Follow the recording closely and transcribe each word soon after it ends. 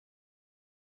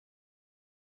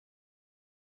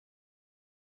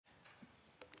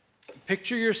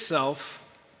Picture yourself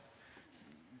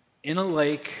in a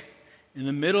lake, in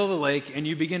the middle of the lake, and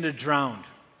you begin to drown.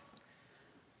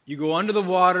 You go under the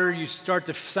water, you start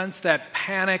to sense that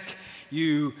panic,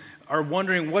 you are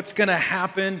wondering what's going to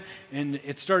happen, and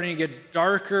it's starting to get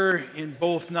darker in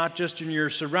both, not just in your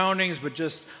surroundings, but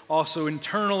just also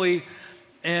internally,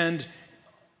 and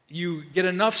you get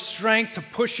enough strength to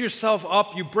push yourself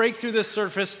up, you break through the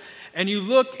surface, and you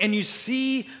look and you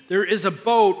see there is a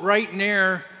boat right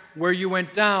near where you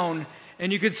went down,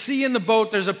 and you could see in the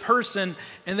boat there's a person,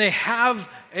 and they have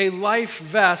a life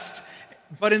vest,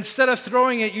 but instead of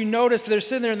throwing it, you notice they're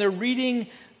sitting there and they're reading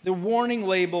the warning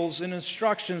labels and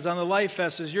instructions on the life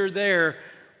vest as you're there,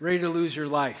 ready to lose your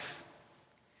life.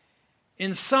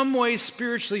 In some ways,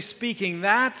 spiritually speaking,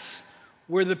 that's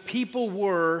where the people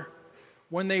were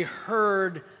when they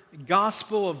heard the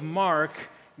Gospel of Mark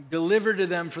delivered to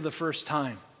them for the first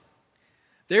time.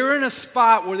 They were in a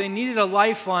spot where they needed a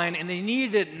lifeline, and they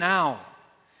needed it now.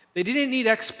 They didn't need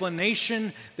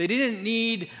explanation. They didn't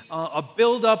need a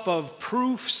buildup of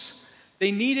proofs.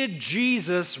 They needed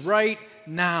Jesus right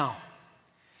now.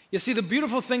 You see, the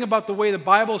beautiful thing about the way the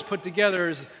Bible is put together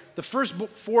is the first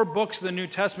 4 books of the New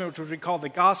Testament, which we call the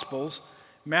Gospels,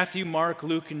 Matthew, Mark,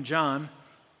 Luke, and John,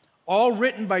 all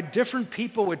written by different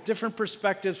people with different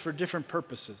perspectives for different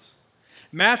purposes.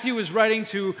 Matthew was writing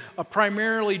to a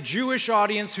primarily Jewish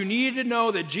audience who needed to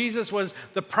know that Jesus was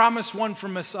the promised one for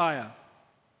Messiah.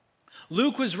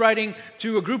 Luke was writing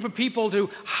to a group of people to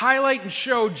highlight and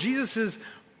show Jesus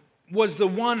was the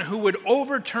one who would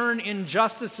overturn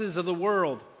injustices of the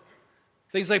world.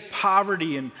 Things like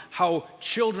poverty and how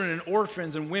children and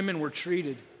orphans and women were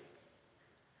treated.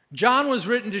 John was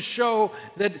written to show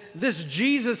that this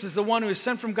Jesus is the one who is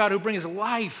sent from God who brings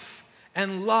life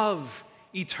and love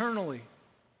eternally.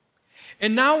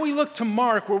 And now we look to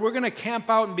Mark, where we're going to camp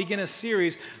out and begin a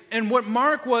series. And what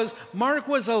Mark was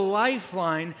a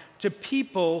lifeline to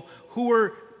people who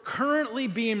were currently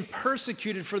being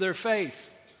persecuted for their faith.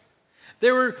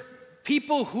 There were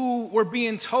people who were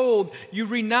being told, you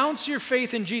renounce your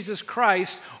faith in Jesus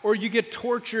Christ, or you get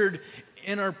tortured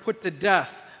and are put to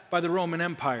death by the Roman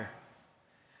Empire.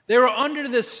 They were under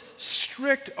this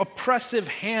strict, oppressive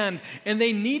hand, and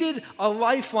they needed a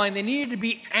lifeline. They needed to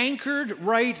be anchored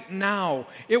right now.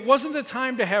 It wasn't the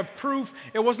time to have proof.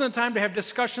 It wasn't the time to have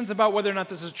discussions about whether or not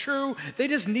this is true. They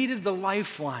just needed the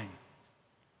lifeline.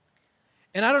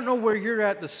 And I don't know where you're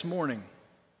at this morning.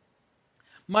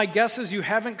 My guess is you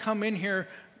haven't come in here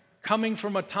coming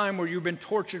from a time where you've been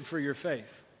tortured for your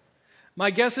faith.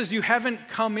 My guess is you haven't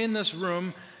come in this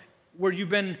room where you've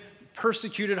been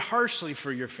persecuted harshly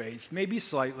for your faith, maybe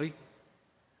slightly.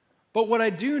 But what I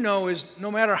do know is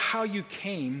no matter how you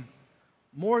came,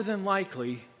 more than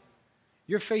likely,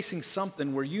 you're facing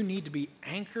something where you need to be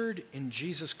anchored in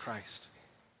Jesus Christ.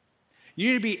 You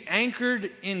need to be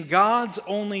anchored in God's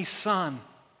only Son.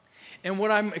 And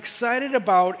what I'm excited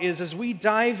about is as we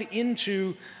dive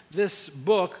into this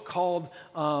book called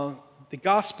the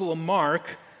Gospel of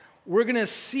Mark, we're going to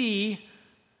see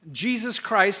Jesus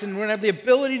Christ, and we're going to have the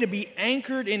ability to be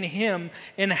anchored in Him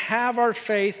and have our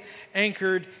faith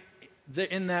anchored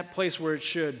in that place where it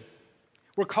should.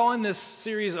 We're calling this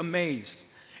series Amazed.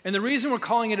 And the reason we're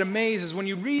calling it Amazed is when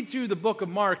you read through the book of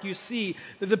Mark, you see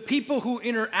that the people who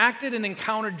interacted and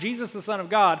encountered Jesus, the Son of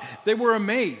God, they were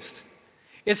amazed.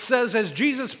 It says, as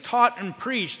Jesus taught and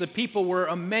preached, the people were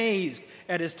amazed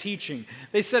at His teaching.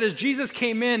 They said, as Jesus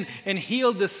came in and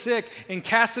healed the sick and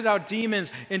casted out demons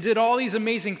and did all these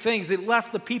amazing things, it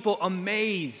left the people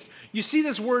amazed. You see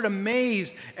this word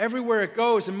amazed everywhere it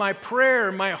goes. And my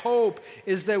prayer, my hope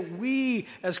is that we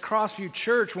as Crossview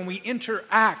Church, when we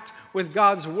interact with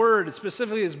God's Word,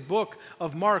 specifically this book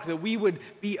of Mark, that we would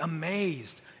be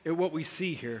amazed at what we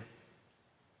see here.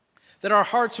 That our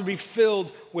hearts would be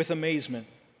filled with amazement.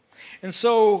 And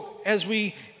so, as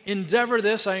we endeavor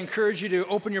this, I encourage you to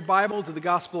open your Bible to the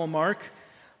Gospel of Mark.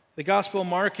 The Gospel of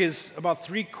Mark is about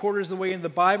 3/4 of the way in the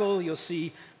Bible. You'll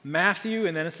see Matthew,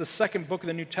 and then it's the second book of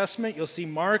the New Testament. You'll see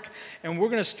Mark, and we're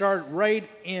going to start right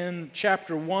in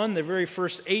chapter 1, the very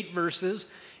first 8 verses.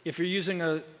 If you're using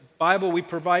a Bible we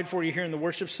provide for you here in the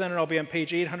Worship Center, I'll be on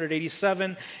page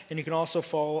 887, and you can also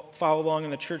follow along in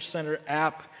the Church Center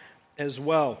app as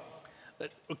well.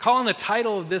 We're calling the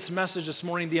title of this message this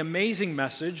morning The Amazing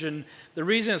Message, and the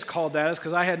reason it's called that is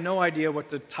because I had no idea what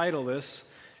to title this,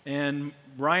 and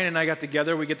Ryan and I got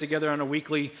together. We get together on a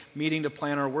weekly meeting to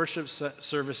plan our worship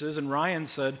services, and Ryan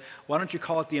said, why don't you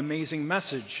call it The Amazing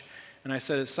Message? And I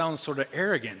said, it sounds sort of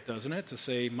arrogant, doesn't it, to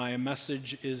say my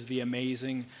message is the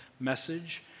amazing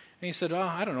message? And he said,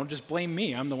 I don't know, just blame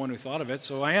me. I'm the one who thought of it,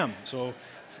 so I am. So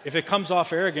if it comes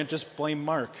off arrogant, just blame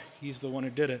Mark. He's the one who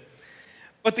did it.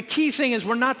 But the key thing is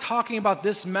we're not talking about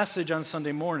this message on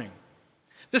Sunday morning.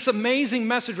 This amazing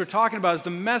message we're talking about is the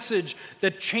message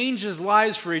that changes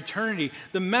lives for eternity,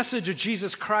 the message of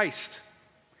Jesus Christ.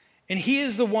 And he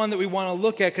is the one that we want to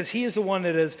look at because he is the one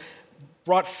that is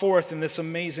brought forth in this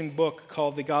amazing book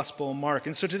called the Gospel of Mark.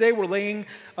 And so today we're laying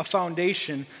a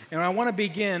foundation, and I want to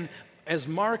begin, as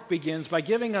Mark begins, by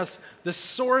giving us the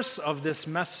source of this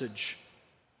message.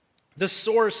 The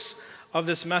source of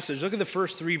this message. Look at the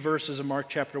first 3 verses of Mark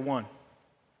chapter 1.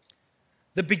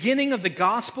 The beginning of the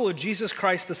gospel of Jesus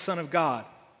Christ, the Son of God.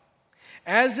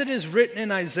 As it is written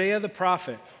in Isaiah the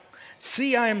prophet,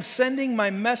 "See, I am sending my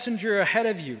messenger ahead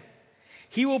of you.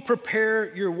 He will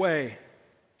prepare your way.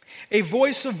 A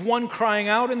voice of one crying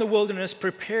out in the wilderness,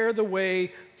 prepare the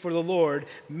way for the Lord.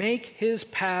 Make his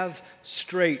paths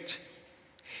straight."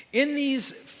 In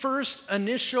these first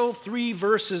initial 3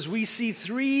 verses, we see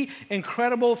 3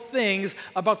 incredible things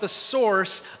about the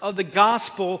source of the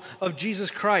gospel of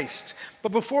Jesus Christ.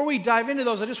 But before we dive into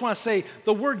those, I just want to say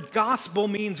the word gospel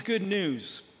means good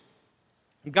news.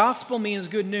 Gospel means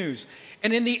good news.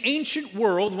 And in the ancient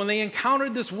world, when they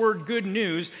encountered this word good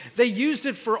news, they used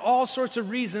it for all sorts of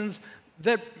reasons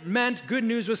that meant good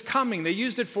news was coming. They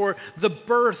used it for the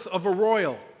birth of a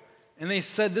royal. And they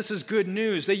said this is good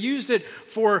news. They used it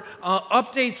for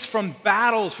updates from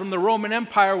battles from the Roman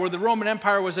Empire where the Roman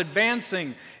Empire was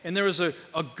advancing. And there was a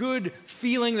good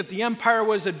feeling that the empire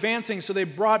was advancing. So they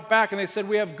brought back and they said,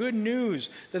 we have good news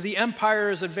that the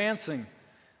empire is advancing.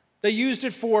 They used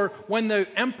it for when the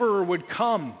emperor would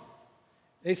come.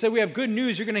 They said, we have good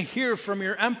news. You're going to hear from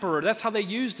your emperor. That's how they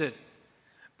used it.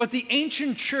 But the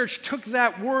ancient church took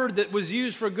that word that was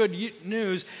used for good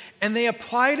news and they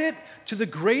applied it to the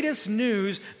greatest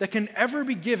news that can ever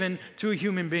be given to a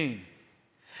human being.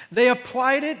 They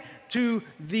applied it to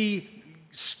the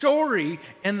story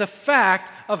and the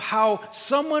fact of how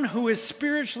someone who is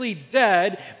spiritually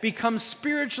dead becomes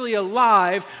spiritually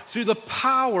alive through the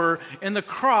power and the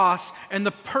cross and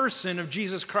the person of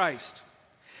Jesus Christ.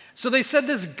 So they said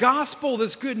this gospel,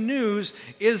 this good news,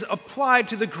 is applied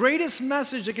to the greatest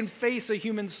message that can face a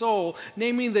human soul,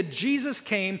 namely that Jesus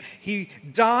came, he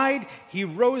died, he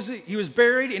was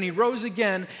buried, and he rose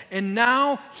again, and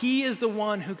now he is the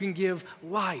one who can give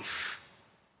life.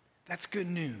 That's good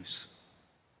news.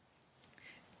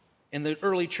 And the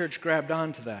early church grabbed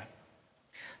onto that.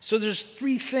 So there's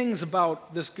 3 things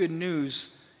about this good news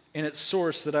and its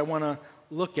source that I want to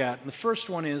look at. And the first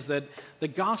one is that the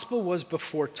gospel was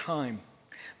before time.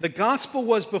 The gospel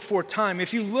was before time.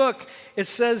 If you look, it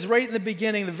says right in the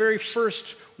beginning, the very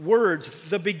first words,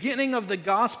 the beginning of the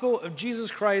gospel of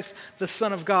Jesus Christ, the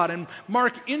Son of God. And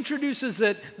Mark introduces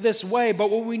it this way, but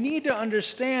what we need to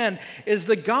understand is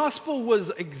the gospel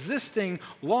was existing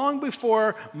long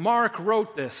before Mark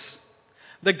wrote this.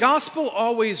 The gospel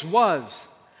always was.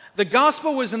 The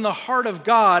gospel was in the heart of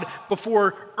God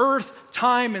before earth,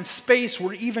 time, and space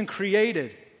were even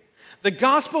created. The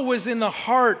gospel was in the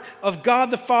heart of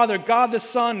God the Father, God the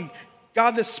Son,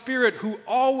 God the Spirit, who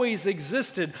always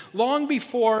existed long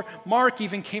before Mark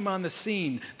even came on the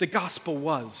scene. The gospel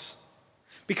was.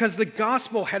 Because the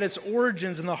gospel had its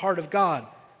origins in the heart of God.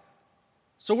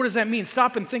 So what does that mean?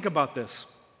 Stop and think about this.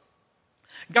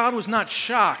 God was not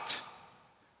shocked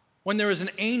when there was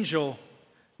an angel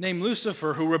named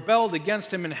Lucifer who rebelled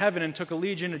against him in heaven and took a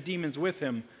legion of demons with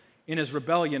him in his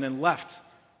rebellion and left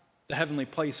the heavenly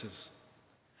places.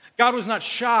 God was not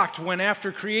shocked when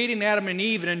after creating Adam and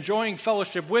Eve and enjoying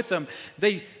fellowship with them,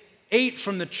 they ate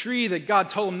from the tree that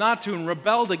God told them not to and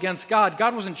rebelled against God.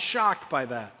 God wasn't shocked by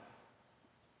that.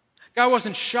 God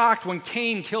wasn't shocked when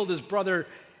Cain killed his brother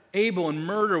Abel and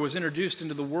murder was introduced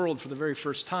into the world for the very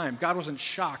first time. God wasn't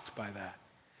shocked by that.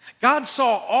 God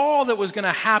saw all that was going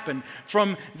to happen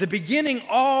from the beginning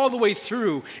all the way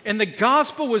through, and the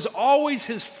gospel was always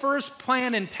his first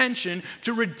plan intention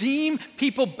to redeem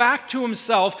people back to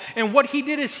himself. And what he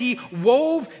did is he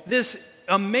wove this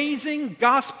amazing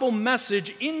gospel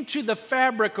message into the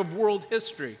fabric of world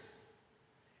history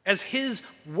as his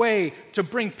way to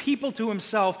bring people to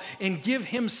himself and give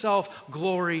himself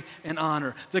glory and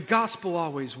honor. The gospel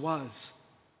always was.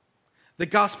 The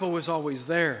gospel was always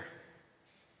there.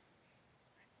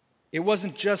 It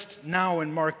wasn't just now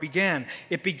when Mark began.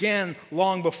 It began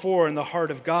long before in the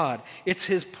heart of God. It's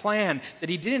his plan that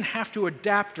he didn't have to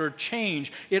adapt or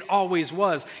change. It always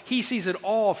was. He sees it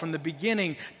all from the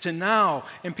beginning to now.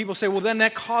 And people say, well, then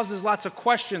that causes lots of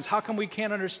questions. How come we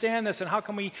can't understand this? And how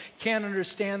come we can't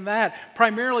understand that?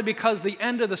 Primarily because the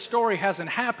end of the story hasn't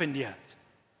happened yet.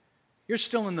 You're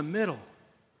still in the middle.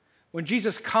 When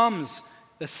Jesus comes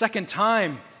the second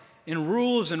time and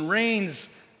rules and reigns,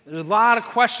 there's a lot of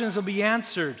questions that will be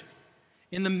answered.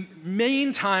 In the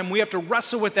meantime, we have to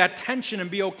wrestle with that tension and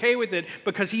be okay with it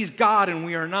because he's God and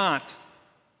we are not.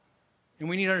 And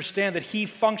we need to understand that he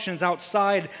functions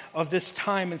outside of this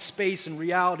time and space and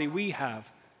reality we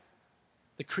have.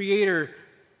 The Creator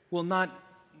will not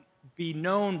be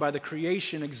known by the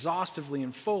creation exhaustively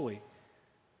and fully.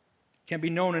 Can be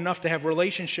known enough to have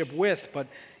relationship with, but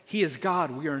he is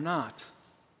God, we are not.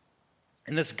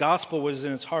 And this gospel was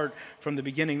in its heart from the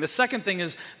beginning. The second thing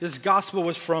is this gospel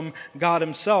was from God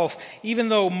himself. Even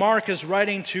though Mark is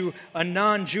writing to a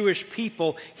non-Jewish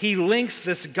people, he links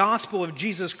this gospel of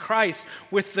Jesus Christ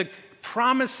with the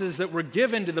promises that were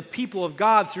given to the people of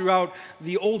God throughout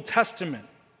the Old Testament.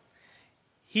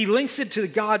 He links it to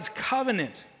God's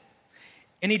covenant.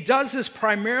 And he does this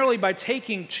primarily by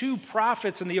taking two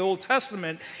prophets in the Old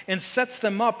Testament and sets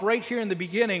them up right here in the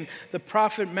beginning, the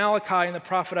prophet Malachi and the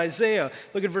prophet Isaiah.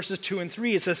 Look at verses 2 and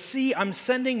 3. It says, "See, I'm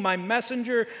sending my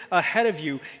messenger ahead of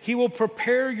you. He will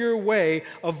prepare your way,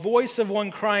 a voice of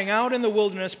one crying out in the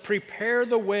wilderness, prepare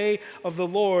the way of the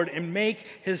Lord and make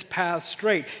his path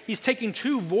straight." He's taking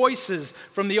two voices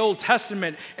from the Old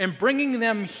Testament and bringing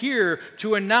them here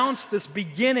to announce this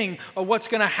beginning of what's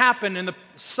going to happen in the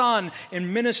Son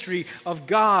and ministry of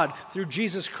God through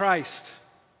Jesus Christ.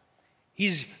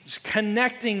 He's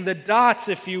connecting the dots,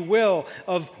 if you will,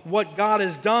 of what God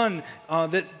has done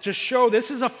to show this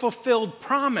is a fulfilled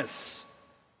promise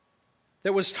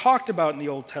that was talked about in the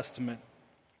Old Testament.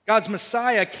 God's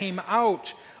Messiah came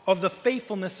out of the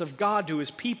faithfulness of God to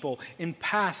his people in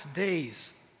past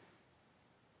days.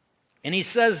 And he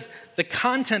says the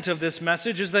content of this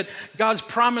message is that God's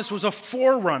promise was a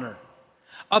forerunner.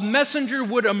 A messenger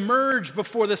would emerge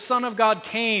before the Son of God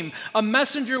came. A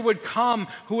messenger would come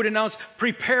who would announce,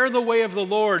 prepare the way of the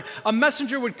Lord. A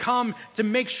messenger would come to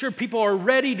make sure people are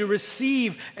ready to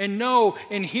receive and know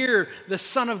and hear the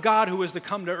Son of God who is to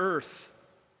come to earth.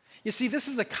 You see, this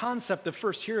is a concept that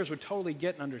first hearers would totally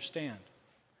get and understand.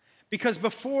 Because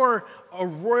before a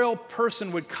royal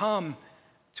person would come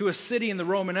to a city in the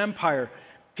Roman Empire,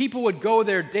 people would go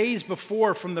there days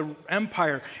before from the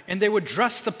empire, and they would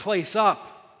dress the place up.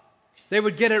 They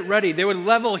would get it ready. They would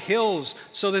level hills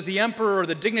so that the emperor or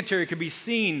the dignitary could be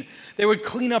seen. They would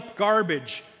clean up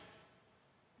garbage.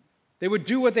 They would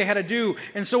do what they had to do.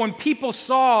 And so when people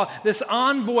saw this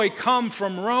envoy come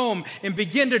from Rome and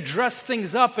begin to dress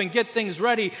things up and get things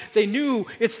ready, they knew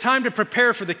it's time to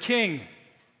prepare for the king.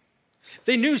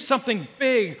 They knew something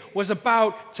big was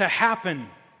about to happen.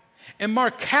 And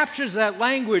Mark captures that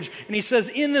language, and he says,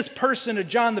 in this person of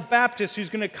John the Baptist who's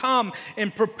going to come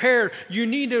and prepare, you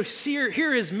need to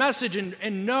hear his message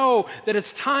and know that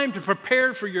it's time to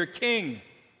prepare for your king.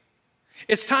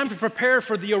 It's time to prepare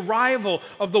for the arrival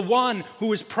of the one who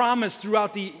was promised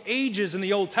throughout the ages in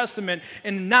the Old Testament,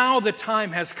 and now the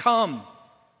time has come.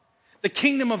 The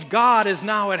kingdom of God is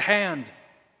now at hand.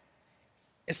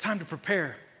 It's time to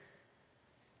prepare.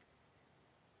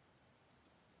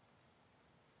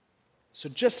 So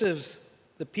just as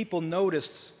the people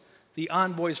noticed the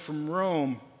envoys from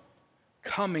Rome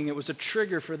coming, it was a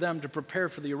trigger for them to prepare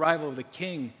for the arrival of the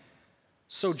king.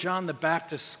 So John the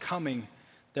Baptist's coming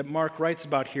that Mark writes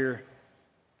about here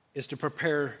is to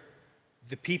prepare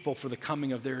the people for the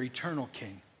coming of their eternal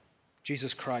king,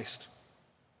 Jesus Christ.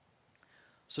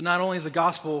 So not only is the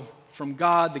gospel from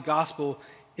God, the gospel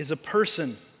is a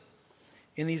person.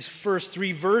 In these first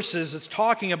three verses, it's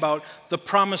talking about the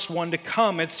promised one to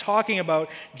come. It's talking about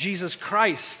Jesus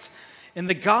Christ. And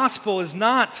the gospel is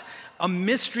not a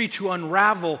mystery to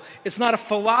unravel. It's not a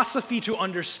philosophy to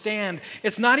understand.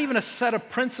 It's not even a set of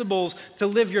principles to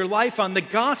live your life on. The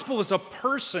gospel is a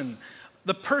person.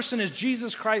 The person is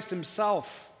Jesus Christ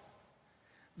himself.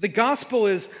 The gospel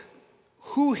is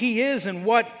who he is and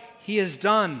what he has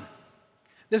done.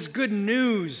 This good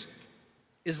news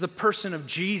is the person of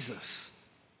Jesus.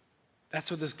 That's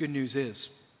what this good news is.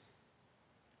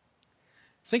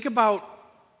 Think about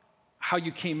how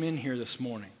you came in here this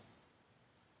morning.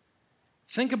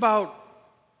 Think about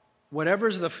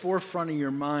whatever's the forefront of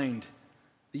your mind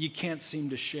that you can't seem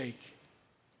to shake.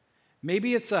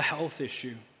 Maybe it's a health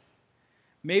issue.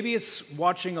 Maybe it's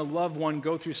watching a loved one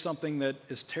go through something that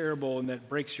is terrible and that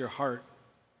breaks your heart.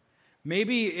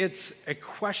 Maybe it's a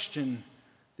question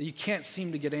that you can't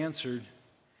seem to get answered.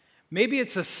 Maybe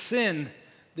it's a sin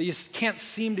that you can't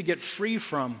seem to get free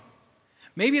from.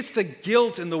 Maybe it's the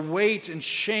guilt and the weight and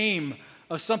shame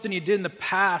of something you did in the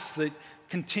past that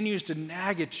continues to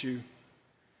nag at you.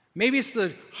 Maybe it's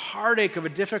the heartache of a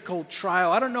difficult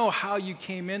trial. I don't know how you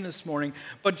came in this morning,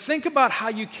 but think about how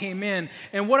you came in.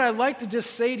 And what I'd like to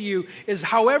just say to you is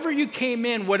however you came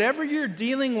in, whatever you're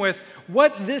dealing with,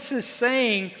 what this is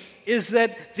saying is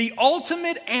that the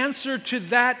ultimate answer to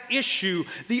that issue,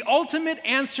 the ultimate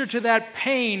answer to that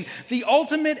pain, the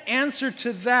ultimate answer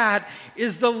to that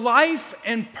is the life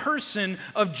and person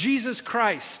of Jesus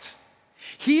Christ.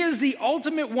 He is the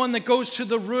ultimate one that goes to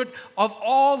the root of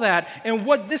all that. And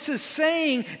what this is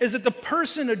saying is that the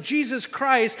person of Jesus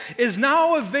Christ is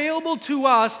now available to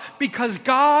us because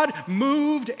God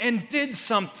moved and did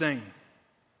something.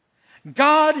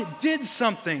 God did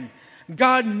something.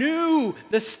 God knew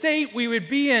the state we would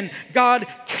be in. God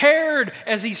cared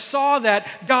as He saw that.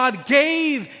 God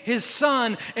gave His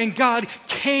Son, and God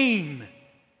came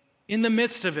in the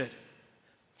midst of it.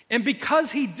 And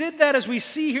because He did that, as we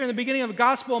see here in the beginning of the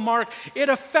Gospel of Mark, it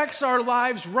affects our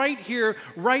lives right here,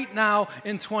 right now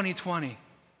in 2020.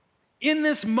 In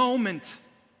this moment,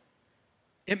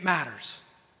 it matters.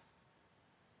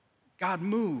 God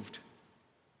moved,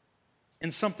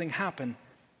 and something happened.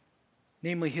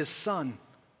 Namely, His Son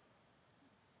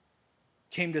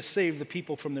came to save the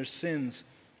people from their sins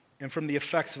and from the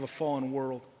effects of a fallen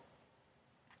world.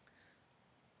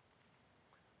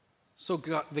 So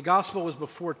the gospel was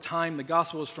before time, the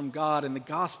gospel was from God, and the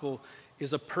gospel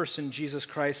is a person, Jesus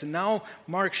Christ. And now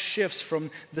Mark shifts from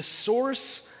the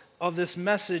source of this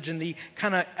message and the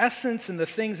kind of essence and the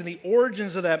things and the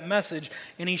origins of that message,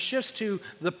 and he shifts to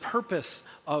the purpose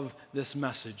of this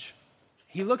message.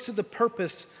 He looks at the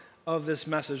purpose of this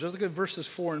message. Let's look at verses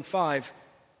 4 and 5.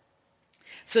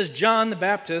 It says,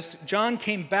 John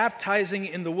came baptizing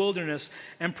in the wilderness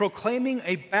and proclaiming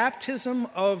a baptism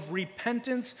of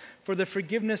repentance for the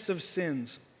forgiveness of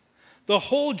sins. The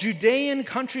whole Judean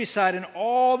countryside and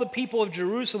all the people of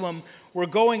Jerusalem were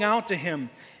going out to him,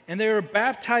 and they were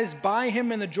baptized by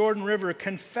him in the Jordan River,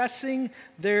 confessing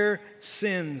their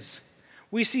sins.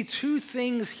 We see two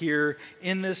things here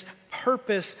in this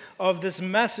purpose of this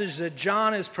message that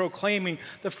John is proclaiming.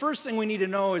 The first thing we need to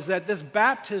know is that this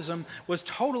baptism was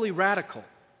totally radical.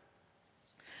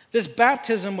 This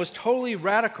baptism was totally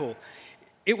radical.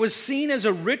 It was seen as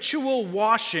a ritual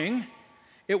washing.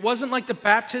 It wasn't like the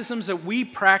baptisms that we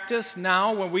practice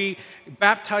now when we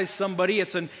baptize somebody.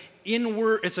 It's an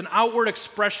outward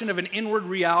expression of an inward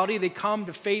reality. They come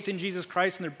to faith in Jesus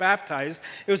Christ and they're baptized.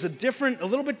 It was a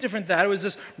little bit different than that. It was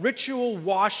this ritual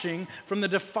washing from the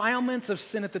defilements of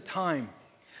sin at the time.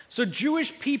 So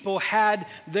Jewish people had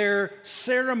their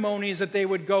ceremonies that they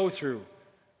would go through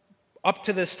up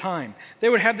to this time. They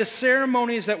would have the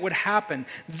ceremonies that would happen.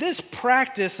 This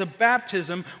practice of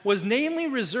baptism was namely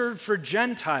reserved for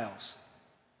Gentiles.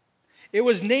 It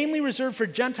was namely reserved for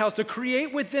Gentiles to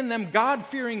create within them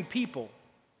God-fearing people.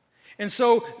 And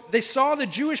so they saw the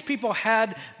Jewish people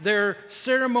had their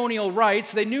ceremonial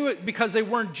rites. They knew it because they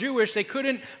weren't Jewish. They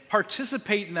couldn't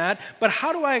participate in that. But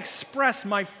how do I express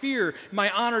my fear,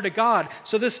 my honor to God?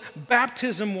 So this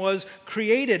baptism was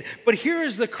created. But here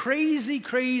is the crazy,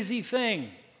 crazy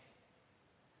thing.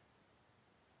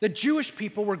 The Jewish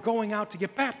people were going out to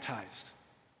get baptized.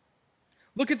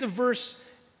 Look at the verse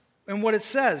and what it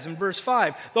says in verse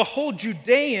 5. The whole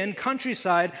Judean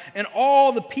countryside and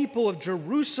all the people of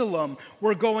Jerusalem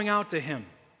were going out to him.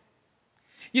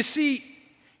 You see,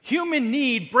 human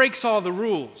need breaks all the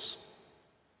rules.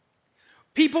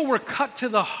 People were cut to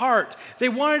the heart. They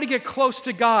wanted to get close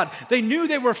to God. They knew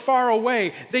they were far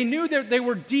away. They knew that they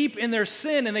were deep in their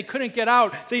sin and they couldn't get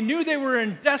out. They knew they were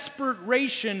in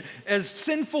desperation as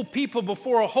sinful people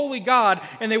before a holy God,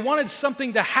 and they wanted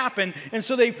something to happen. And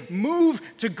so they moved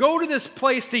to go to this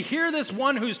place to hear this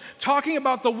one who's talking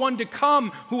about the one to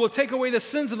come who will take away the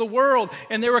sins of the world.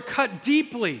 And they were cut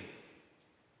deeply.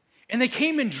 And they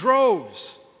came in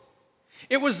droves.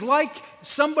 It was like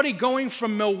somebody going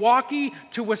from Milwaukee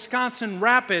to Wisconsin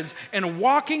Rapids and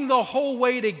walking the whole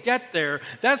way to get there.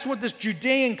 That's what this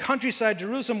Judean countryside,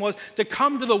 Jerusalem, was, to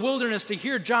come to the wilderness to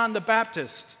hear John the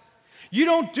Baptist. You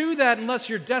don't do that unless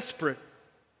you're desperate.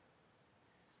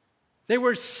 They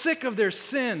were sick of their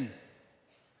sin.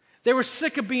 They were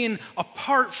sick of being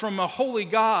apart from a holy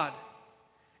God.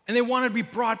 And they wanted to be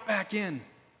brought back in.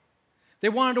 They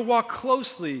wanted to walk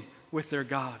closely with their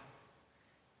God.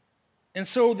 And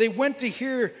so they went to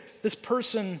hear this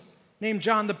person named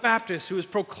John the Baptist who was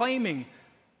proclaiming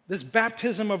this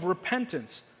baptism of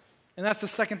repentance. And that's the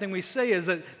second thing we say, is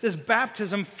that this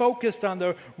baptism focused on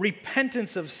the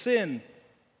repentance of sin.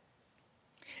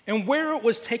 And where it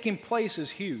was taking place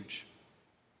is huge.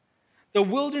 The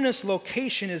wilderness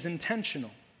location is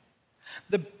intentional.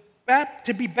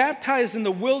 To be baptized in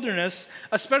the wilderness,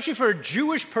 especially for a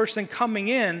Jewish person coming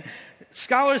in,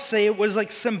 scholars say it was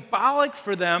like symbolic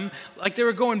for them, like they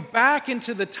were going back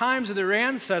into the times of their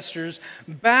ancestors,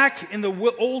 back in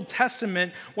the Old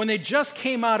Testament when they just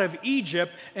came out of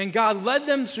Egypt and God led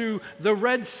them through the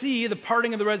Red Sea, the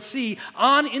parting of the Red Sea,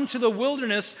 on into the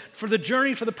wilderness for the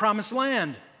journey for the Promised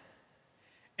Land.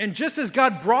 And just as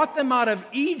God brought them out of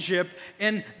Egypt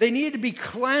and they needed to be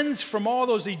cleansed from all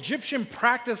those Egyptian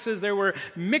practices they were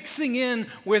mixing in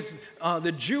with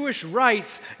the Jewish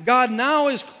rites, God now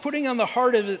is putting on the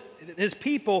heart of his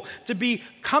people to be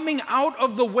coming out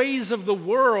of the ways of the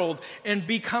world and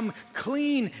become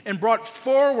clean and brought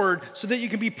forward so that you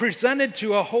can be presented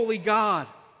to a holy God.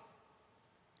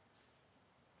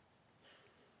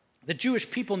 The Jewish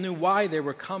people knew why they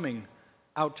were coming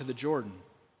out to the Jordan.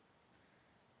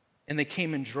 And they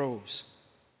came in droves.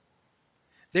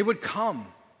 They would come,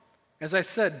 as I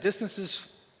said, distances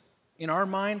in our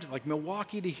mind, like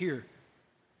Milwaukee to here.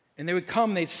 And they would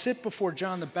come, they'd sit before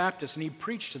John the Baptist, and he'd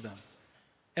preach to them.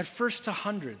 At first to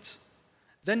hundreds,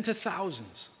 then to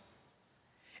thousands.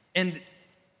 And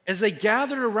as they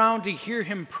gathered around to hear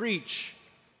him preach,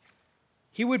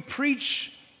 he would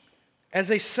preach as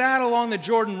they sat along the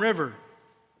Jordan River.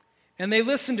 And they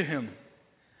listened to him.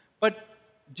 But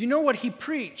do you know what he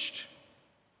preached?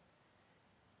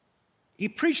 He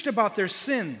preached about their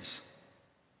sins.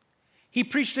 He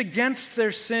preached against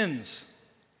their sins.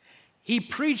 He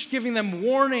preached giving them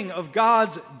warning of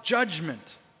God's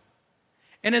judgment.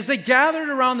 And as they gathered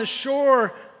around the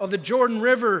shore of the Jordan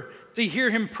River to hear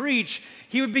him preach,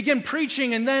 he would begin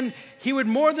preaching, and then he would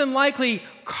more than likely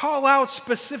call out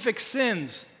specific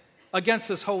sins against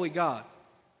this holy God.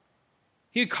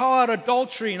 He'd call out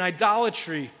adultery and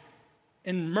idolatry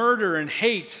and murder and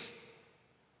hate.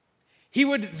 He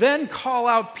would then call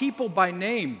out people by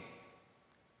name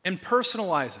and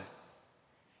personalize it.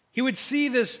 He would see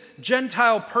this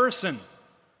Gentile person,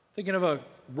 thinking of a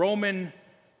Roman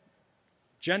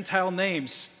Gentile name,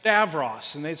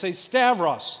 Stavros, and they'd say,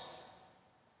 Stavros,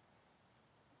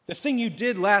 the thing you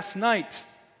did last night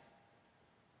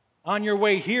on your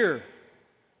way here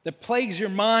that plagues your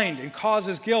mind and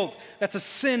causes guilt, that's a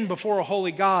sin before a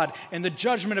holy God, and the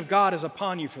judgment of God is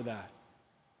upon you for that.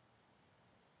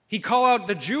 He'd call out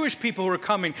the Jewish people who are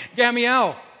coming,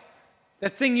 Gamaliel,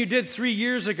 that thing you did 3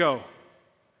 years ago.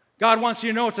 God wants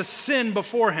you to know it's a sin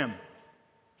before him.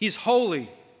 He's holy,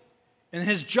 and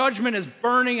his judgment is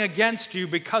burning against you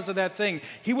because of that thing.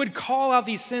 He would call out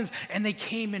these sins, and they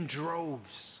came in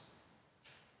droves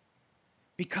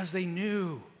because they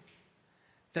knew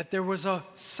that there was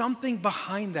something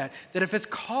behind that if it's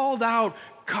called out,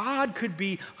 God could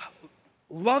be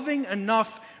loving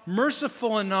enough,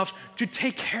 merciful enough to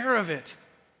take care of it.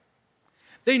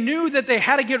 They knew that they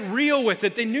had to get real with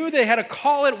it. They knew they had to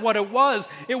call it what it was.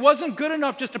 It wasn't good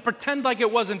enough just to pretend like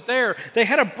it wasn't there. They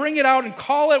had to bring it out and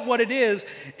call it what it is,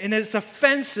 and it's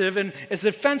offensive, and as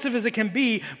offensive as it can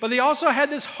be, but they also had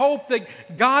this hope that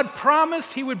God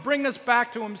promised he would bring us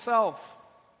back to himself.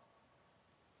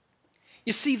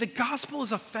 You see, the gospel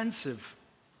is offensive.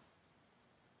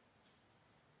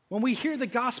 When we hear the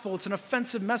gospel, it's an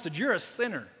offensive message. You're a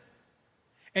sinner.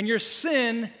 And your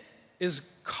sin is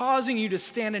causing you to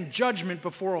stand in judgment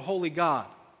before a holy God.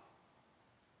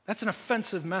 That's an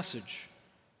offensive message,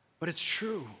 but it's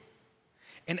true.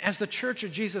 And as the Church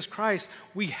of Jesus Christ,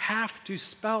 we have to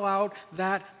spell out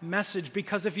that message,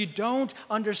 because if you don't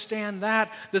understand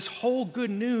that, this whole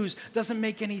good news doesn't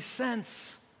make any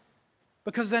sense.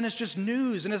 Because then it's just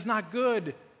news and it's not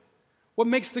good. What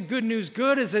makes the good news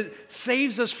good is it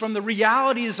saves us from the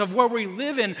realities of where we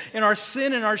live in our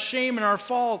sin and our shame and our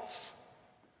faults.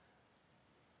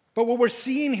 But what we're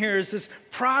seeing here is this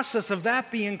process of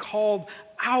that being called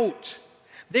out.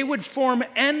 They would form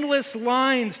endless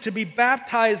lines to be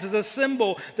baptized as a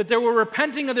symbol that they were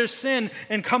repenting of their sin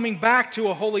and coming back to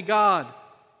a holy God.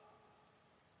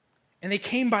 And they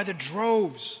came by the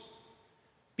droves,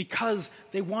 because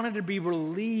they wanted to be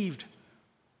relieved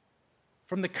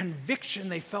from the conviction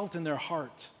they felt in their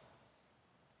heart.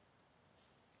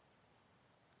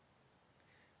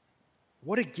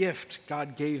 What a gift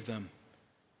God gave them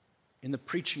in the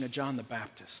preaching of John the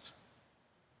Baptist.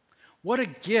 What a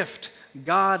gift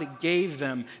God gave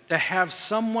them to have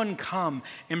someone come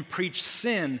and preach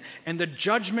sin and the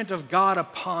judgment of God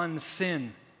upon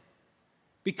sin,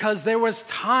 because there was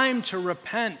time to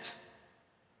repent.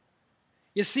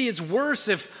 You see, it's worse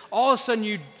if all of a sudden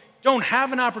you don't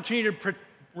have an opportunity to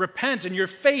repent and you're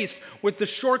faced with the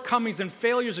shortcomings and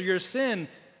failures of your sin.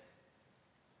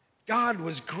 God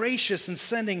was gracious in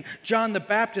sending John the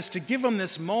Baptist to give them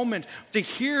this moment to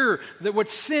hear that what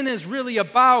sin is really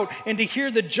about and to hear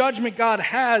the judgment God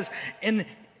has. And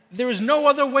There is no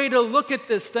other way to look at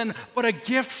this than but a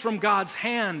gift from God's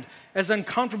hand, as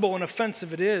uncomfortable and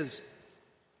offensive it is.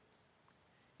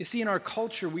 You see, in our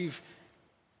culture, we've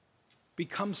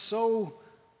become so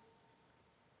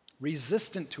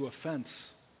resistant to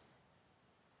offense.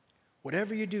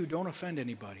 Whatever you do, don't offend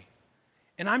anybody.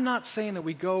 And I'm not saying that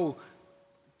we go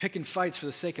picking fights for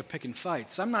the sake of picking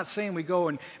fights. I'm not saying we go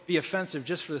and be offensive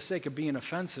just for the sake of being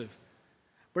offensive.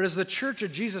 But as the Church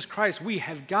of Jesus Christ, we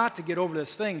have got to get over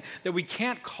this thing that we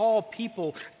can't call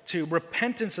people to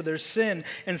repentance of their sin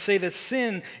and say that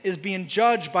sin is being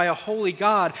judged by a holy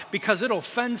God because it'll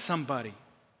offend somebody.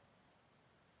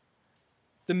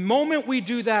 The moment we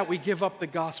do that, we give up the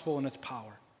gospel and its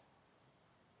power.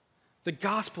 The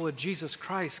gospel of Jesus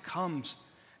Christ comes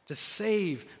to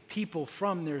save people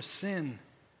from their sin.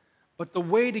 But the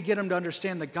way to get them to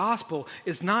understand the gospel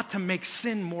is not to make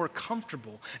sin more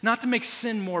comfortable, not to make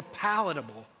sin more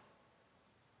palatable.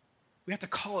 We have to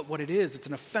call it what it is. It's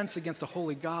an offense against a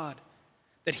holy God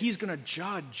that he's going to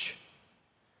judge.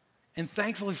 And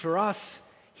thankfully for us,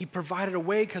 he provided a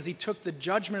way because he took the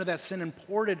judgment of that sin and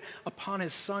poured it upon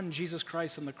his son, Jesus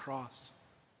Christ, on the cross.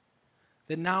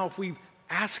 That now if we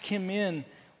ask him in,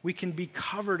 we can be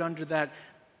covered under that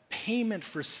payment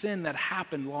for sin that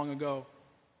happened long ago.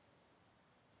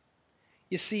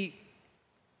 You see,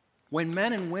 when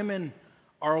men and women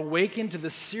are awakened to the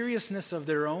seriousness of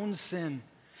their own sin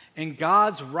and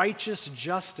God's righteous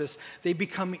justice, they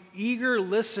become eager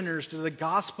listeners to the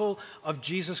gospel of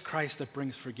Jesus Christ that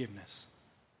brings forgiveness.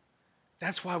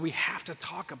 That's why we have to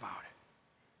talk about it.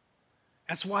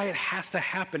 That's why it has to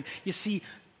happen. You see,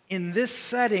 in this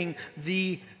setting,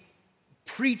 the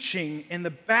preaching and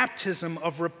the baptism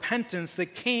of repentance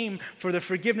that came for the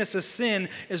forgiveness of sin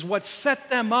is what set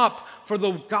them up for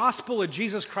the gospel of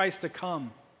Jesus Christ to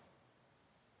come.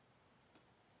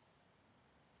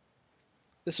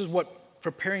 This is what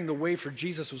preparing the way for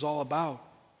Jesus was all about.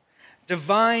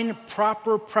 Divine,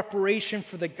 proper preparation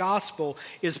for the gospel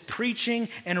is preaching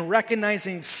and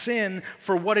recognizing sin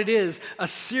for what it is, a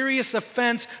serious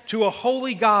offense to a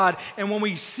holy God. And when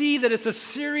we see that it's a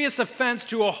serious offense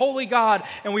to a holy God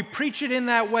and we preach it in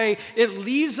that way, it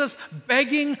leaves us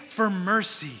begging for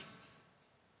mercy.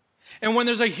 And when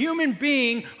there's a human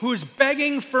being who's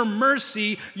begging for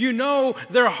mercy, you know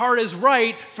their heart is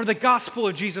right for the gospel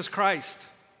of Jesus Christ.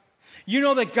 You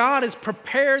know that God has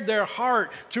prepared their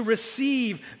heart to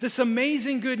receive this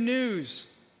amazing good news.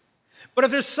 But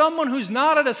if there's someone who's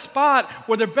not at a spot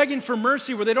where they're begging for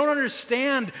mercy, where they don't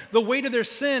understand the weight of their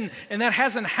sin, and that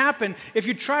hasn't happened, if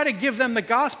you try to give them the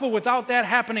gospel without that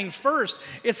happening first,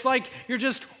 it's like you're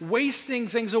just wasting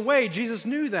things away. Jesus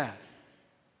knew that.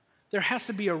 There has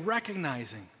to be a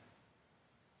recognizing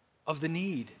of the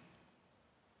need.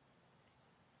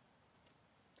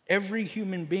 Every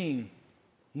human being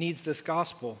needs this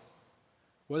gospel,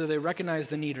 whether they recognize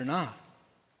the need or not.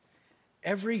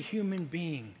 Every human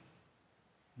being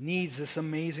needs this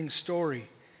amazing story,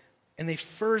 and they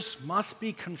first must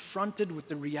be confronted with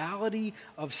the reality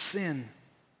of sin.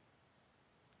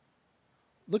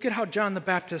 Look at how John the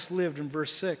Baptist lived in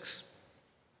verse 6.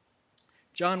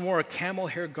 John wore a camel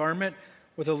hair garment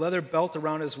with a leather belt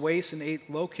around his waist and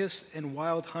ate locusts and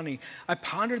wild honey. I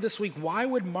pondered this week, why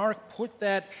would Mark put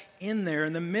that in there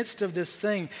in the midst of this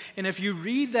thing? And if you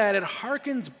read that, it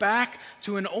harkens back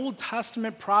to an Old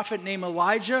Testament prophet named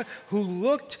Elijah who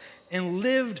looked and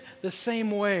lived the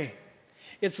same way.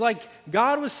 It's like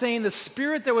God was saying the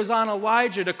spirit that was on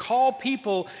Elijah to call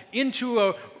people into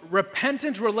a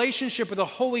repentant relationship with a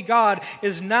holy God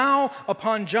is now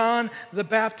upon John the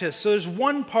Baptist. So there's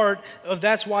one part of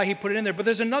that's why he put it in there. But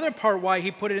there's another part why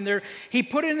he put it in there. He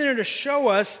put it in there to show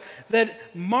us that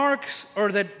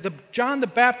John the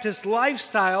Baptist's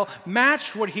lifestyle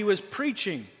matched what he was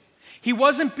preaching. He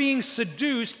wasn't being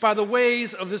seduced by the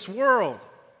ways of this world.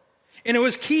 And it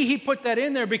was key he put that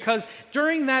in there because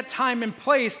during that time and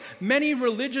place, many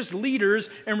religious leaders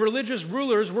and religious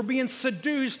rulers were being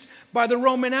seduced by the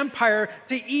Roman Empire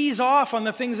to ease off on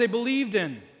the things they believed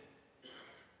in.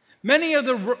 Many of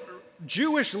the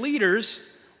Jewish leaders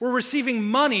were receiving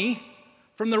money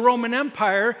from the Roman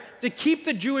Empire to keep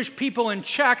the Jewish people in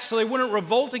check so they wouldn't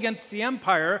revolt against the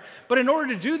empire. But in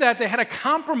order to do that, they had to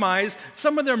compromise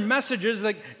some of their messages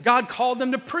that God called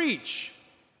them to preach.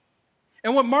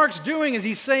 And what Mark's doing is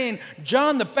he's saying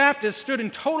John the Baptist stood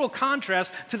in total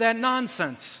contrast to that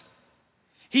nonsense.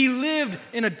 He lived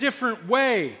in a different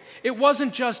way. It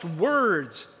wasn't just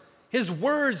words. His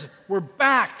words were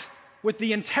backed with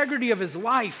the integrity of his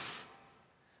life.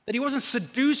 That he wasn't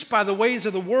seduced by the ways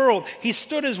of the world. He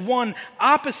stood as one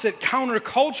opposite,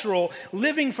 countercultural,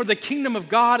 living for the kingdom of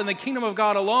God and the kingdom of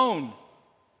God alone.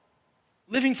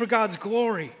 Living for God's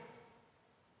glory.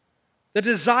 The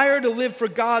desire to live for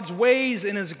God's ways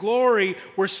in His glory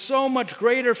were so much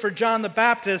greater for John the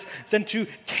Baptist than to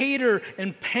cater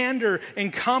and pander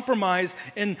and compromise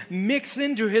and mix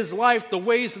into his life the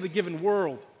ways of the given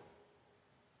world.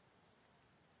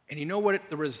 And you know what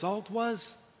the result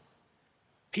was?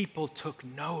 People took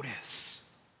notice.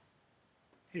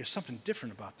 Hey, there's something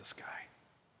different about this guy.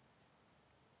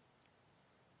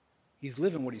 He's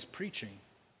living what he's preaching.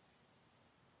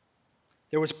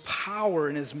 There was power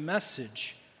in his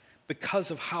message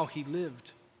because of how he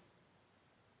lived.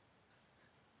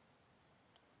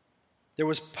 There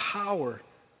was power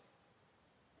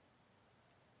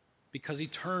because he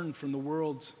turned from the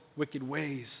world's wicked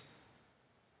ways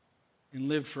and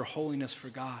lived for holiness for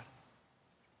God.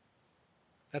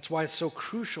 That's why it's so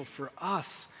crucial for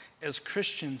us as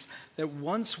Christians that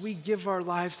once we give our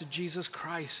lives to Jesus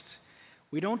Christ,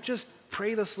 we don't just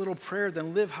pray this little prayer,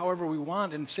 then live however we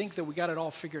want and think that we got it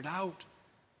all figured out.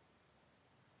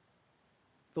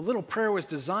 The little prayer was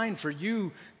designed for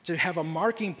you to have a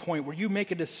marking point where you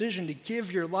make a decision to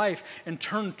give your life and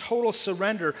turn total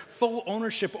surrender, full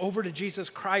ownership over to Jesus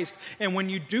Christ. And when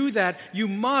you do that, you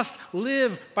must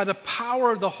live by the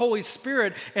power of the Holy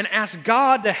Spirit and ask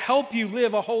God to help you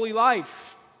live a holy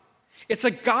life. It's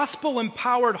a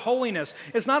gospel-empowered holiness.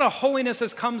 It's not a holiness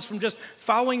that comes from just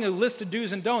following a list of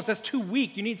do's and don'ts. That's too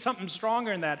weak. You need something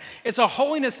stronger than that. It's a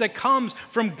holiness that comes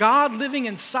from God living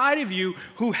inside of you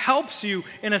who helps you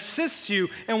and assists you.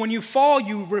 And when you fall,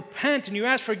 you repent and you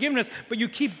ask forgiveness, but you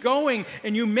keep going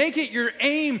and you make it your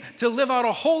aim to live out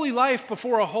a holy life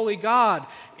before a holy God,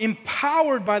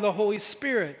 empowered by the Holy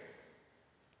Spirit,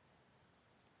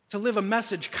 to live a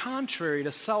message contrary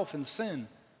to self and sin.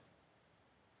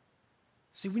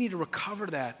 See, we need to recover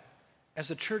that as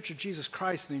the Church of Jesus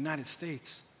Christ in the United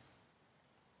States.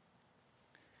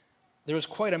 There was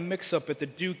quite a mix-up at the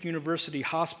Duke University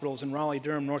hospitals in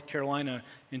Raleigh-Durham, North Carolina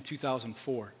in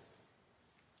 2004.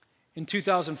 In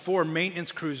 2004,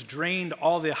 maintenance crews drained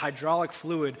all the hydraulic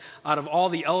fluid out of all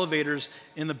the elevators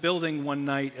in the building one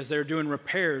night as they were doing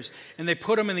repairs, and they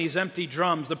put them in these empty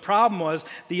drums. The problem was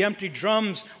the empty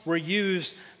drums were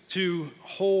used to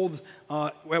hold,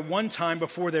 at one time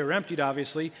before they were emptied,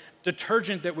 obviously,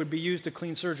 detergent that would be used to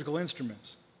clean surgical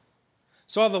instruments.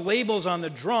 So all the labels on the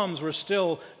drums were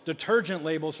still detergent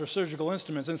labels for surgical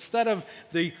instruments. Instead of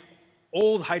the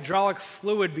old hydraulic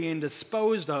fluid being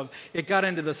disposed of, it got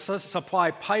into the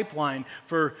supply pipeline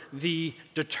for the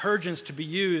detergents to be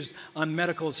used on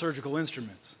medical and surgical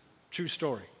instruments. True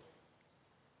story.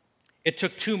 It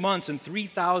took 2 months and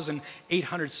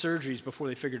 3,800 surgeries before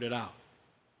they figured it out.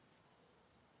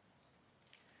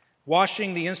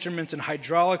 Washing the instruments in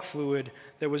hydraulic fluid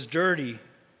that was dirty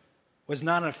was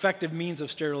not an effective means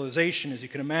of sterilization, as you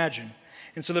can imagine.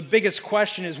 And so the biggest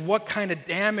question is, what kind of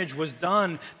damage was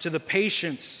done to the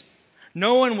patients?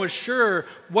 No one was sure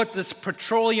what this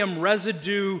petroleum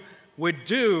residue would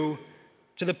do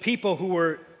to the people who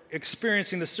were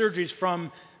experiencing the surgeries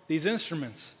from these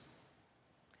instruments.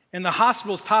 And the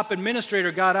hospital's top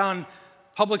administrator got on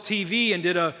public TV and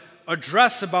did a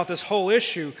address about this whole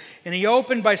issue. And he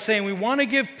opened by saying, we want to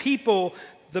give people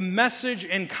the message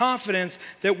and confidence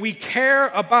that we care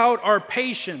about our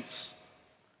patients.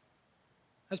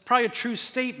 That's probably a true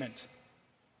statement.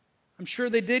 I'm sure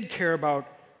they did care about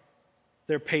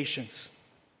their patients.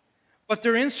 But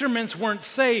their instruments weren't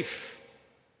safe.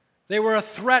 They were a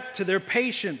threat to their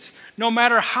patients. No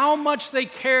matter how much they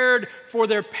cared for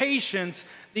their patients,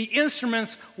 the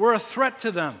instruments were a threat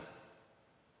to them.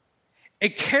 A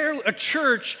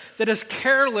church that is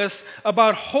careless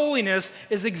about holiness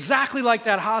is exactly like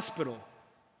that hospital.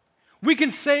 We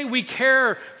can say we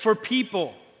care for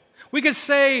people. We can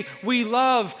say we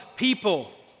love people.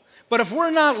 But if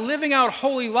we're not living out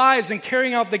holy lives and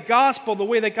carrying out the gospel the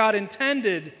way that God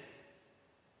intended,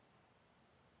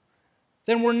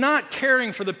 then we're not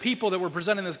caring for the people that we're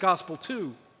presenting this gospel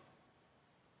to.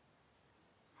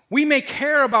 We may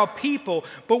care about people,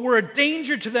 but we're a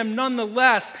danger to them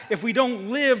nonetheless if we don't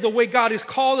live the way God has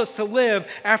called us to live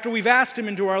after we've asked Him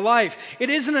into our life. It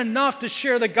isn't enough to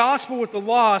share the gospel with the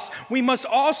lost. We must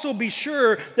also be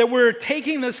sure that we're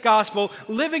taking this gospel,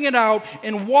 living it out,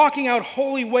 and walking out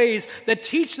holy ways that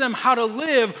teach them how to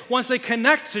live once they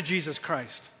connect to Jesus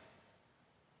Christ.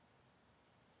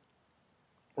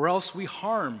 Or else we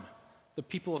harm the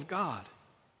people of God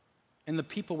and the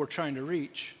people we're trying to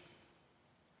reach.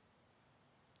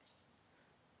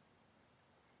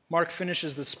 Mark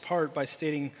finishes this part by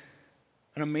stating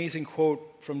an amazing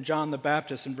quote from John the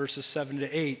Baptist in verses 7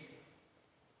 to 8.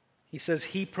 He says,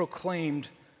 he proclaimed,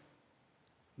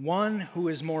 one who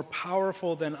is more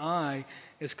powerful than I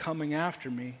is coming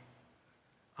after me,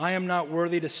 I am not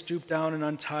worthy to stoop down and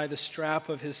untie the strap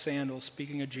of his sandals,"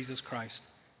 speaking of Jesus Christ.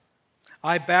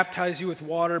 "I baptize you with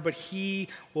water, but he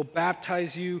will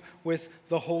baptize you with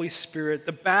the Holy Spirit."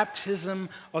 The baptism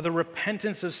of the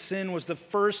repentance of sin was the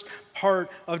first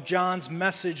part of John's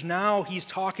message. Now he's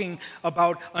talking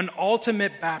about an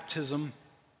ultimate baptism.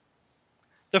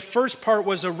 The first part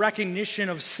was a recognition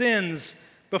of sins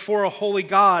before a holy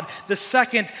God. The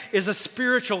second is a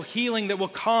spiritual healing that will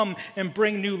come and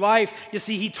bring new life. You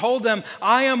see, he told them,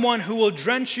 "I am one who will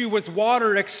drench you with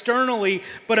water externally,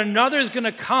 but another is going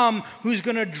to come who's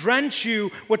going to drench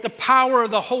you with the power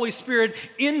of the Holy Spirit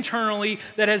internally,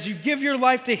 that as you give your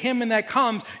life to him and that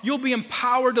comes, you'll be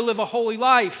empowered to live a holy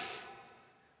life."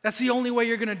 That's the only way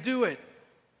you're going to do it.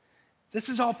 This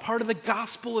is all part of the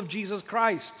gospel of Jesus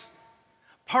Christ.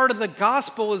 Part of the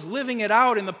gospel is living it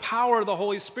out in the power of the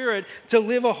Holy Spirit to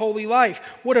live a holy life.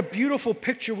 What a beautiful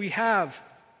picture we have.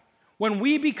 When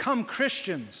we become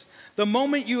Christians, the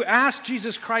moment you ask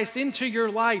Jesus Christ into your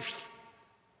life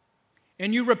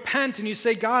and you repent and you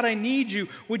say, "God, I need you.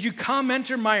 Would you come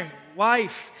enter my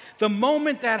life?" The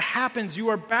moment that happens, you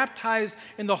are baptized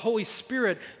in the Holy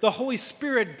Spirit. The Holy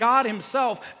Spirit, God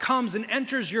himself, comes and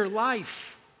enters your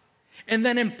life and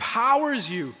then empowers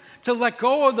you to let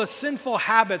go of the sinful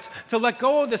habits, to let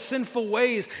go of the sinful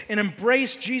ways, and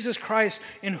embrace Jesus Christ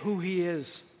in who he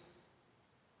is.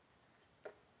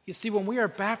 You see, when we are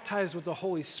baptized with the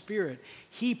Holy Spirit,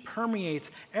 he permeates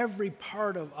every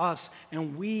part of us,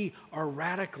 and we are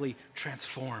radically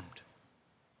transformed.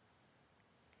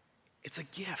 It's a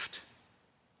gift.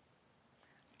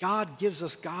 God gives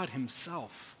us God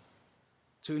himself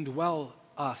to indwell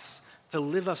us, to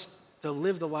live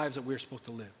the lives that we're supposed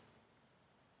to live.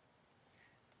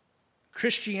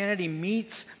 Christianity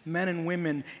meets men and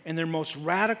women in their most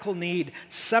radical need,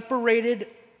 separated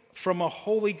from a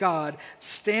holy God,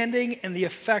 standing in the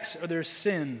effects of their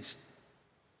sins.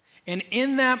 And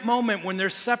in that moment, when they're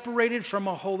separated from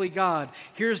a holy God,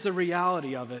 here's the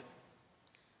reality of it.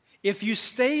 If you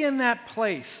stay in that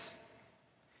place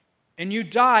and you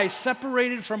die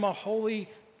separated from a holy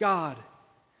God,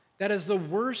 that is the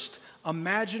worst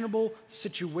imaginable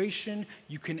situation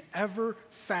you can ever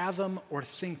fathom or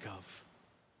think of.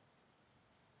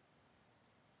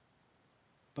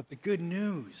 But the good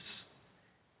news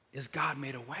is God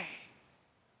made a way.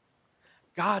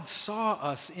 God saw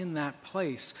us in that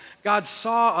place. God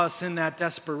saw us in that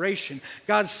desperation.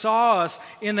 God saw us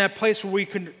in that place where we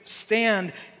could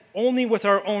stand only with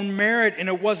our own merit and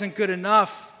it wasn't good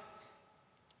enough.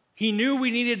 He knew we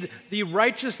needed the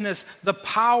righteousness, the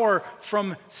power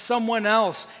from someone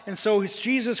else. And so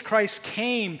Jesus Christ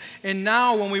came. And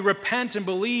now when we repent and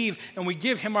believe and we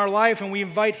give him our life and we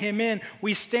invite him in,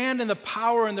 we stand in the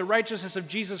power and the righteousness of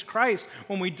Jesus Christ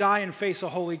when we die and face a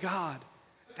holy God.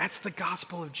 That's the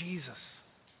gospel of Jesus.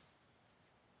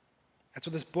 That's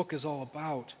what this book is all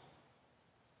about.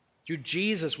 Through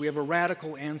Jesus, we have a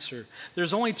radical answer.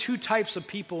 There's only two types of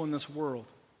people in this world.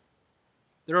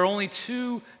 There are only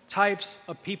two types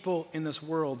of people in this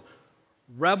world.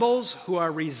 Rebels who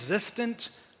are resistant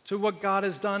to what God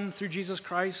has done through Jesus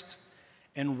Christ,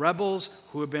 and rebels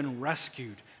who have been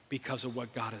rescued because of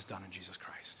what God has done in Jesus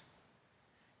Christ.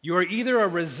 You are either a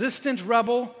resistant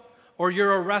rebel or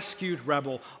you're a rescued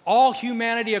rebel. All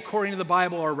humanity, according to the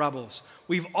Bible, are rebels.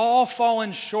 We've all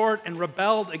fallen short and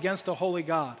rebelled against a holy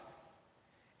God.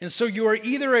 And so you are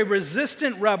either a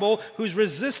resistant rebel who's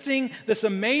resisting this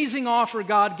amazing offer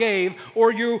God gave,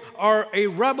 or you are a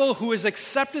rebel who has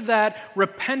accepted that,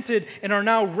 repented, and are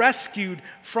now rescued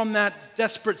from that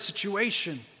desperate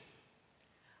situation.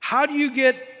 How do you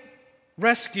get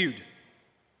rescued?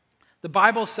 The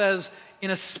Bible says,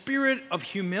 in a spirit of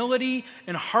humility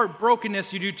and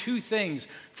heartbrokenness, you do two things.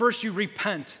 First, you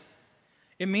repent.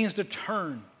 It means to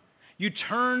turn. You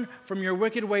turn from your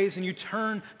wicked ways and you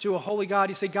turn to a holy God.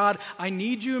 You say, "God, I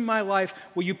need you in my life.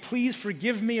 Will you please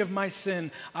forgive me of my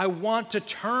sin? I want to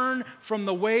turn from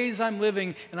the ways I'm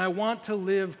living and I want to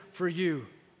live for you."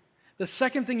 The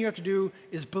second thing you have to do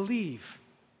is believe.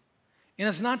 And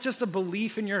it's not just a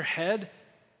belief in your head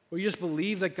where you just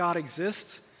believe that God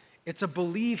exists. It's a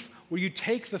belief where you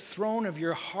take the throne of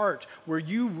your heart, where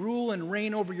you rule and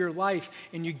reign over your life,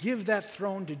 and you give that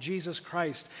throne to Jesus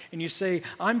Christ. And you say,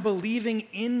 "I'm believing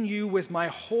in you with my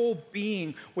whole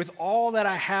being, with all that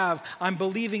I have. I'm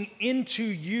believing into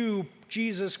you,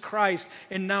 Jesus Christ,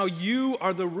 and now you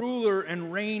are the ruler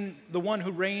and reign, the one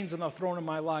who reigns on the throne of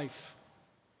my life."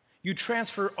 You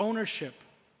transfer ownership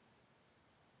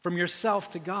from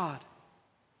yourself to God.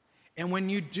 And when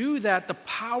you do that, the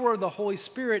power of the Holy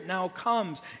Spirit now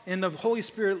comes, and the Holy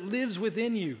Spirit lives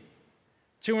within you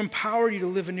to empower you to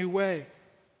live a new way.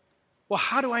 Well,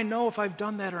 how do I know if I've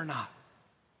done that or not?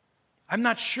 I'm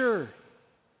not sure.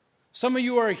 Some of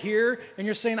you are here and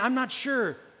you're saying, I'm not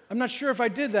sure. I'm not sure if I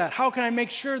did that. How can I make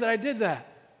sure that I did that?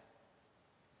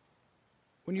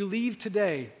 When you leave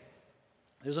today,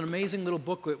 there's an amazing little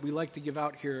booklet we like to give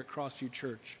out here at Crossview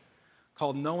Church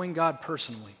called Knowing God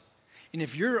Personally. And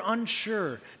if you're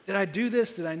unsure, did I do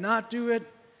this? Did I not do it?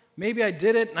 Maybe I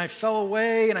did it and I fell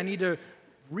away and I need to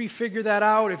refigure that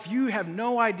out. If you have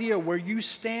no idea where you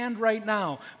stand right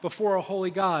now before a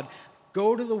holy God,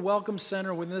 go to the Welcome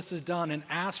Center when this is done and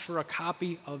ask for a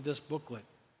copy of this booklet,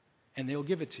 and they'll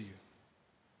give it to you.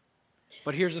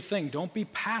 But here's the thing, don't be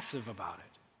passive about it.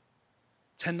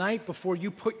 Tonight, before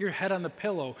you put your head on the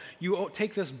pillow, you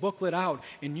take this booklet out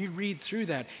and you read through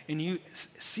that and you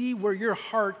see where your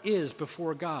heart is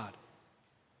before God.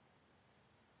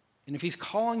 And if He's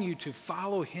calling you to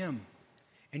follow Him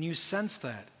and you sense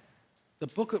that, the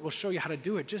booklet will show you how to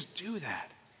do it. Just do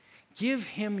that. Give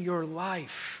Him your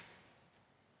life.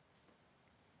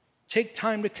 Take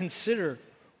time to consider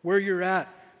where you're at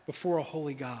before a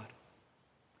holy God.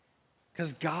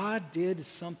 Because God did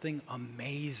something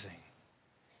amazing.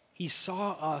 He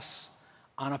saw us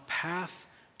on a path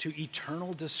to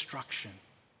eternal destruction.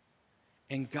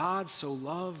 And God so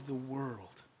loved the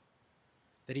world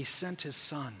that He sent His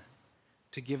Son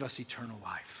to give us eternal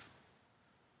life.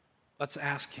 Let's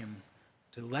ask Him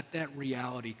to let that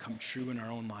reality come true in our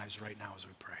own lives right now as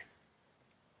we pray.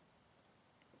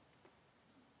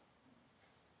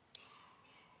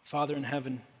 Father in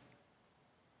heaven,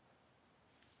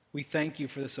 we thank You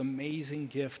for this amazing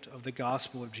gift of the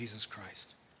gospel of Jesus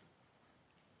Christ.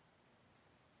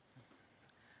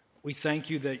 We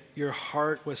thank You that Your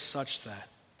heart was such that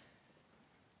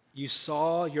You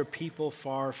saw Your people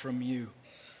far from You.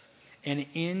 And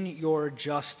in Your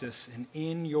justice and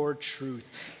in Your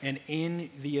truth and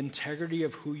in the integrity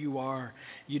of who You are,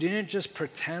 You didn't just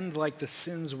pretend like the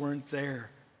sins weren't there,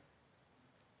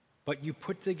 but You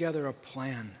put together a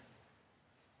plan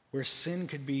where sin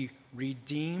could be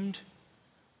redeemed,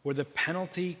 where the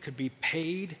penalty could be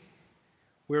paid,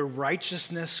 where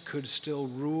righteousness could still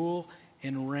rule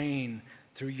and reign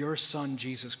through Your Son,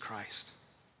 Jesus Christ.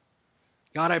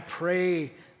 God, I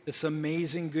pray this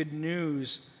amazing good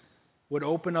news would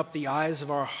open up the eyes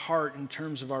of our heart in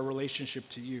terms of our relationship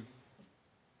to You,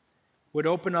 would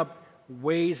open up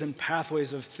ways and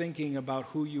pathways of thinking about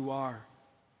who You are.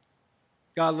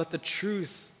 God, let the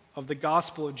truth of the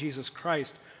gospel of Jesus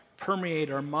Christ permeate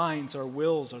our minds, our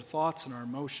wills, our thoughts, and our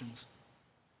emotions.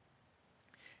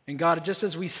 And God, just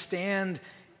as we stand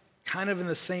kind of in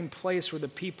the same place where the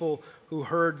people who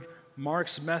heard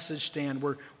Mark's message stand,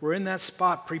 we're in that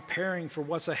spot preparing for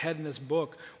what's ahead in this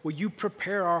book. Will You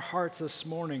prepare our hearts this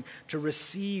morning to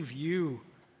receive You,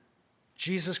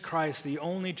 Jesus Christ, the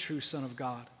only true Son of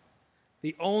God,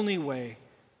 the only way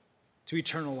to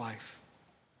eternal life?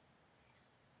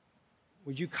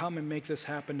 Would You come and make this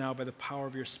happen now by the power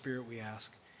of Your Spirit, we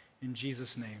ask. In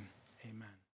Jesus' name.